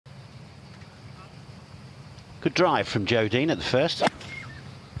Good drive from Joe Dean at the first.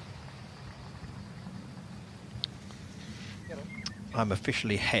 I'm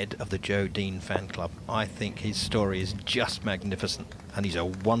officially head of the Joe Dean fan club. I think his story is just magnificent, and he's a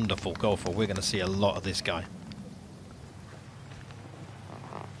wonderful golfer. We're going to see a lot of this guy.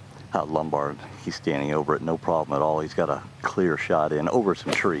 Lombard, he's standing over it, no problem at all. He's got a clear shot in over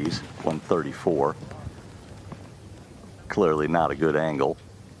some trees, 134. Clearly not a good angle.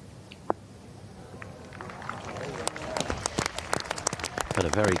 But a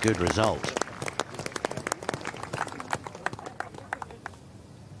very good result.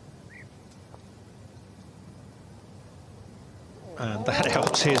 And that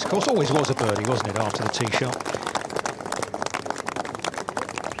helps his course. Always was a birdie, wasn't it, after the tee shot?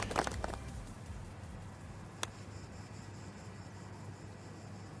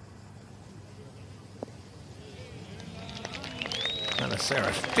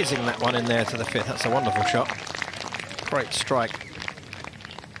 Sarah fizzing that one in there to the fifth. That's a wonderful shot. Great strike.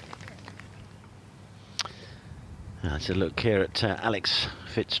 Let's a look here at Alex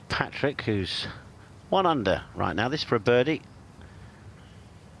Fitzpatrick, who's 1 under right now. This for a birdie.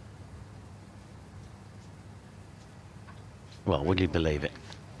 Well, would you believe it?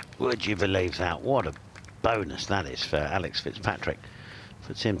 Would you believe that? What a bonus that is for Alex Fitzpatrick.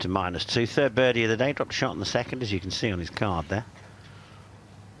 Puts him to -2. Third birdie of the day. Dropped a shot in the second, as you can see on his card there.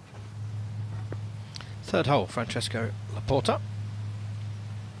 Third hole, Francesco Laporta.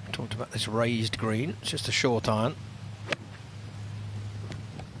 Talked about this raised green. It's just a short iron.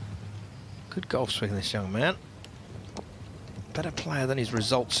 Good golf swing, this young man. Better player than his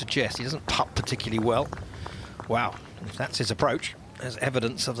results suggest. He doesn't putt particularly well. Wow, if that's his approach, there's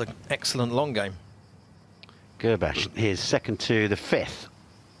evidence of the excellent long game. Gerbash, here's second to the fifth.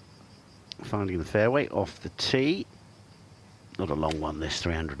 Finding the fairway off the tee. Not a long one, this,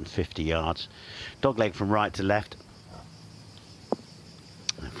 350 yards. Dogleg from right to left.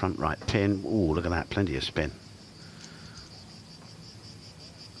 Front right pin. Ooh, look at that, plenty of spin.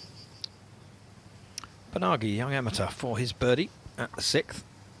 Banagi, young amateur, for his birdie at the sixth.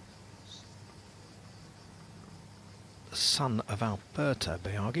 The son of Alberto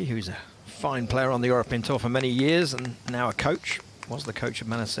Biaggi, who's a fine player on the European Tour for many years and now a coach. Was the coach of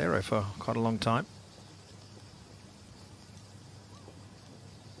Manacero for quite a long time.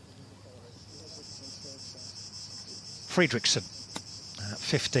 Friedrichsen,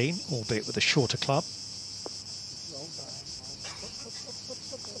 15, albeit with a shorter club.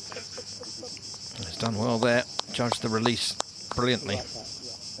 He's done well there. Judged the release brilliantly.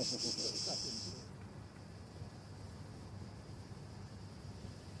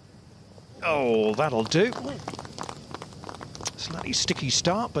 Oh, that'll do. Slightly sticky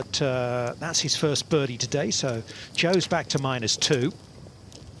start, but that's his first birdie today, so Joe's back to -2.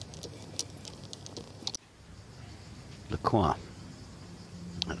 Lacroix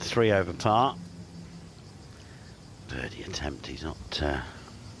at 3 over par. Birdie attempt, he's not...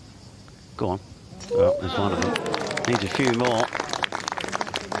 Go on. Oh, there's one of them. Needs a few more.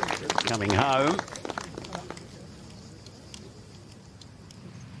 Coming home.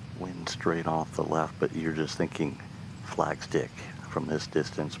 Wind straight off the left, but you're just thinking flag stick from this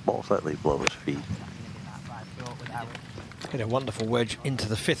distance. Ball slightly below his feet. Hit a wonderful wedge into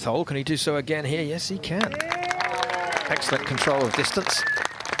the fifth hole. Can he do so again here? Yes, he can. Excellent control of distance.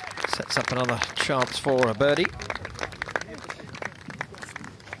 Sets up another chance for a birdie.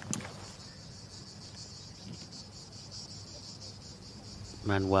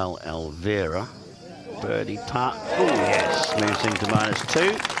 Manuel Elvira. Birdie putt. Oh, yes. Moves him to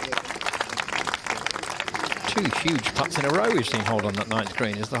 -2. Two huge putts in a row we've seen hold on that ninth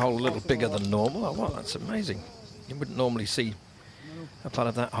green. Is the hole a little bigger than normal? Oh, wow, that's amazing. You wouldn't normally see a putt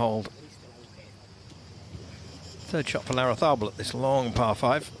of that hold. Third shot for Larrathable at this long par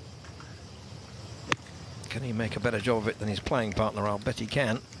 5. Can he make a better job of it than his playing partner? I'll bet he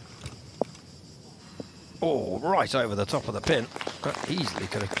can. Oh, right over the top of the pin. But easily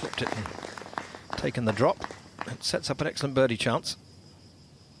could have clipped it and taken the drop. It sets up an excellent birdie chance.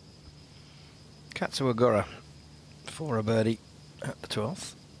 Katsuagura for a birdie at the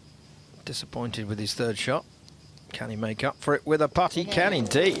 12th. Disappointed with his third shot. Can he make up for it with a putt? He can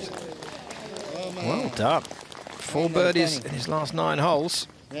indeed. Well done. 4 birdies in his last 9 holes.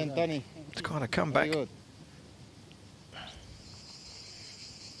 It's quite a comeback.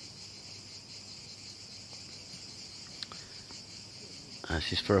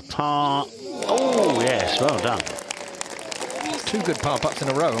 This is for a par. Oh, yes, well done. 2 good par putts in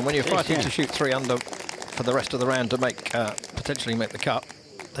a row, and when you're fighting to shoot 3 under for the rest of the round to make potentially make the cut,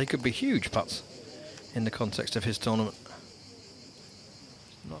 they could be huge putts in the context of his tournament.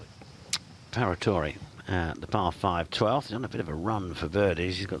 Paratori the par 5 12th. He's on a bit of a run for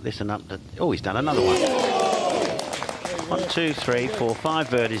birdies. He's got this and up. Oh, he's done another one. 1, 2, 3, 4, 5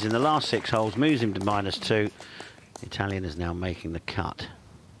 birdies in the last 6 holes. Moves him to -2. The Italian is now making the cut.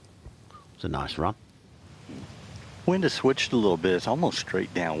 It's a nice run. Wind has switched a little bit. It's almost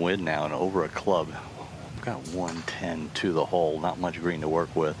straight downwind now and over a club. We've got 110 to the hole. Not much green to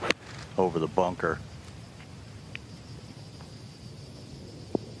work with over the bunker.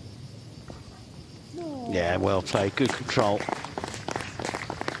 Yeah, well played. Good control.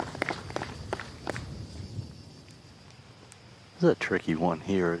 This is a tricky one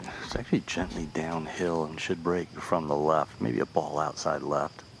here. It's actually gently downhill and should break from the left. Maybe a ball outside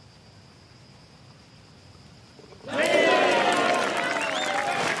left.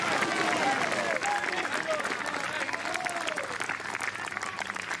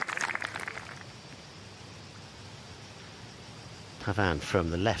 Pavan from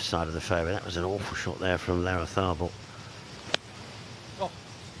the left side of the fairway. That was an awful shot there from Lara Tharbel.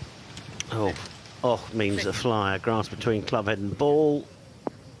 Oh, means a flyer. Grass between clubhead and ball.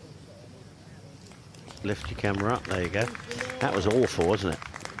 Lift your camera up. There you go. That was awful, wasn't it?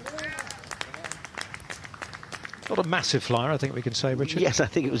 Not a massive flyer, I think we can say, Richard. Yes, I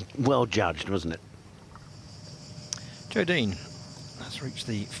think it was well judged, wasn't it? Joe Dean has reached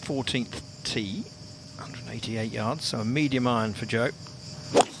the 14th tee. 188 yards, so a medium iron for Joe.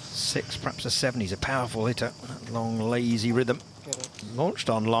 6, perhaps a 7. He's a powerful hitter. That long, lazy rhythm. Launched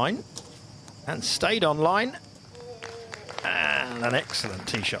on line and stayed on line. And an excellent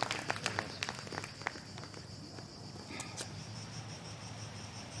tee shot.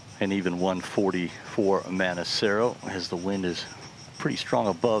 And even 144 Manacero as the wind is pretty strong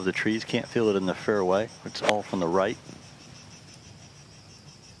above the trees. Can't feel it in the fairway. It's all from the right.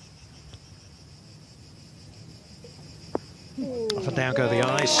 Up and down go the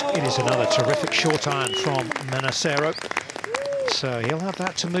eyes. It is another terrific short iron from Manacero. So he'll have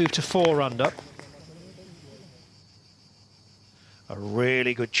that to move to 4 under. A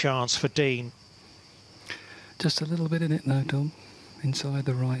really good chance for Dean. Just a little bit in it now, Tom. Inside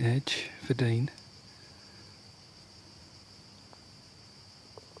the right edge for Dean.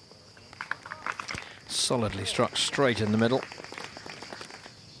 Solidly struck straight in the middle.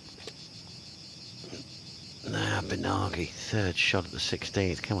 Now Benaghi, 3rd shot at the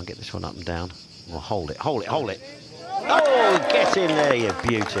 16th. Come on, get this one up and down. Well, hold it, hold it, hold it. Oh, get in there, you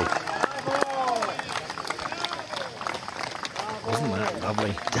beauty. Wasn't that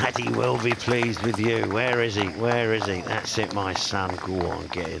lovely? Daddy will be pleased with you. Where is he? Where is he? That's it, my son. Go on,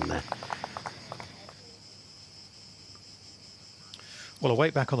 get in there. Well, a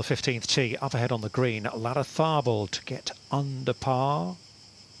wait back on the 15th tee, up ahead on the green. Lara Tharbel to get under par.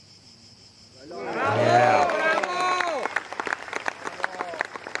 Yeah.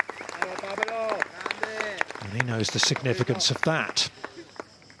 And he knows the significance of that.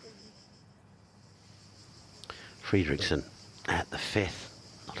 Friedrichsen at the 5th.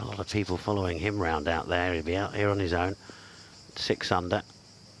 Not a lot of people following him round out there. He'll be out here on his own. 6 under.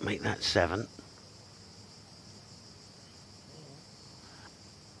 Make that 7.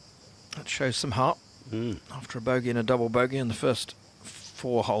 That shows some heart. After a bogey and a double bogey in the first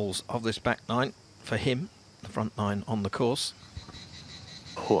 4 holes of this back 9 for him, the front 9 on the course.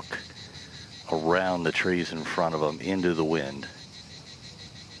 Hook around the trees in front of him into the wind.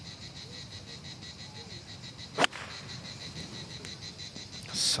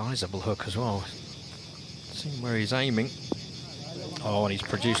 A sizable hook as well. Seeing where he's aiming. Oh, and he's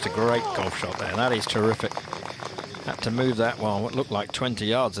produced a great golf shot there. That is terrific. Had to move that one, what looked like 20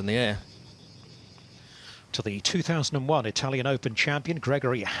 yards in the air. To the 2001 Italian Open champion,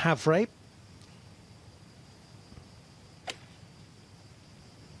 Gregory Havre.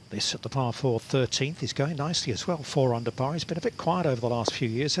 This at the par 4 13th. He's going nicely as well, 4 under par. He's been a bit quiet over the last few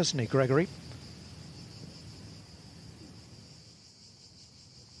years, hasn't he, Gregory?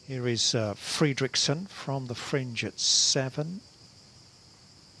 Here is Friedrichsen from the fringe at 7.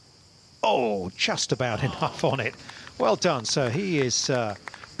 Oh, just about enough on it. Well done. So he is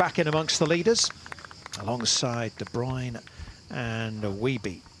back in amongst the leaders, alongside De Bruyne and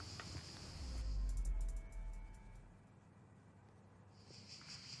Wiebe.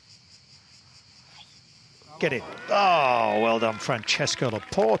 Get it. Oh, well done, Francesco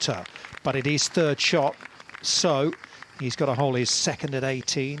Laporta. But it is 3rd shot, so he's got to hold his 2nd at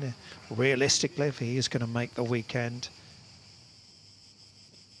 18. Realistically, if he is going to make the weekend.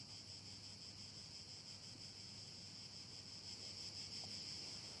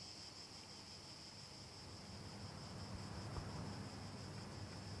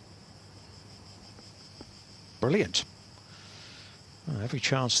 Brilliant. Every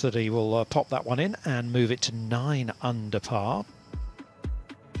chance that he will pop that one in and move it to 9 under par.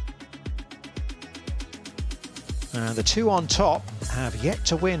 And the two on top have yet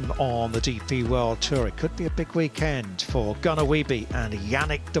to win on the DP World Tour. It could be a big weekend for Gunnar Wiebe and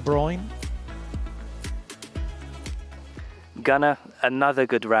Yannick De Bruyne. Gunnar, another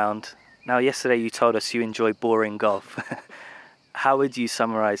good round. Now, yesterday you told us you enjoy boring golf. How would you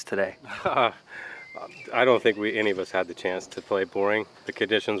summarize today? I don't think any of us had the chance to play boring. The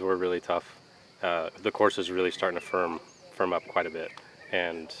conditions were really tough. The course is really starting to firm up quite a bit,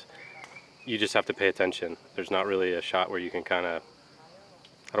 and you just have to pay attention. There's not really a shot where you can kind of,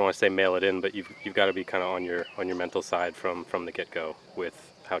 I don't want to say mail it in, but you've got to be kind of on your mental side from the get-go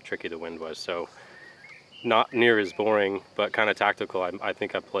with how tricky the wind was. So not near as boring, but kind of tactical. I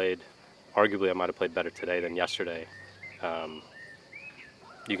think arguably I might have played better today than yesterday.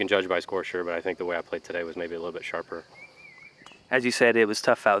 You can judge by score, sure, but I think the way I played today was maybe a little bit sharper. As you said, it was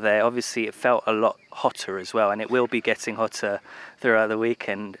tough out there. Obviously, it felt a lot hotter as well, and it will be getting hotter throughout the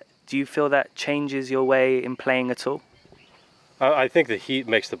weekend. Do you feel that changes your way in playing at all? I think the heat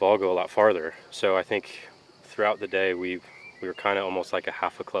makes the ball go a lot farther. So I think throughout the day we were kind of almost like a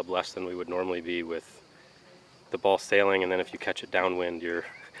half a club less than we would normally be with the ball sailing, and then if you catch it downwind, you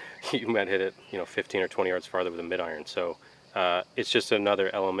might hit it 15 or 20 yards farther with a mid-iron. So it's just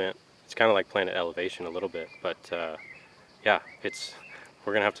another element. It's kind of like playing at elevation a little bit, but yeah,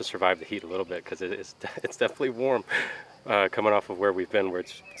 we're gonna have to survive the heat a little bit because it's definitely warm. Coming off of where we've been, where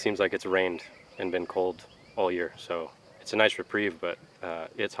it seems like it's rained and been cold all year. So it's a nice reprieve, but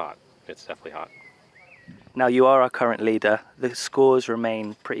it's hot. It's definitely hot. Now, you are our current leader. The scores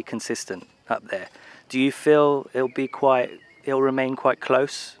remain pretty consistent up there. Do you feel it'll remain quite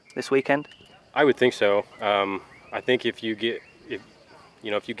close this weekend? I would think so. I think if you get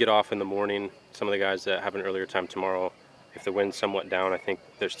off in the morning, some of the guys that have an earlier time tomorrow, if the wind's somewhat down, I think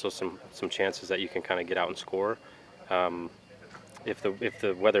there's still some chances that you can kind of get out and score. If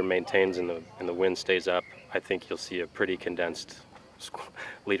the weather maintains and the wind stays up, I think you'll see a pretty condensed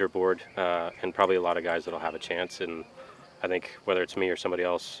leaderboard and probably a lot of guys that'll have a chance. And I think whether it's me or somebody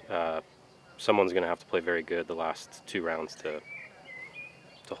else, someone's going to have to play very good the last 2 rounds to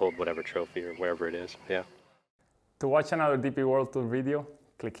hold whatever trophy or wherever it is. Yeah. To watch another DP World Tour video,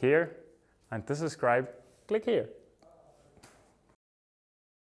 click here, and to subscribe, click here.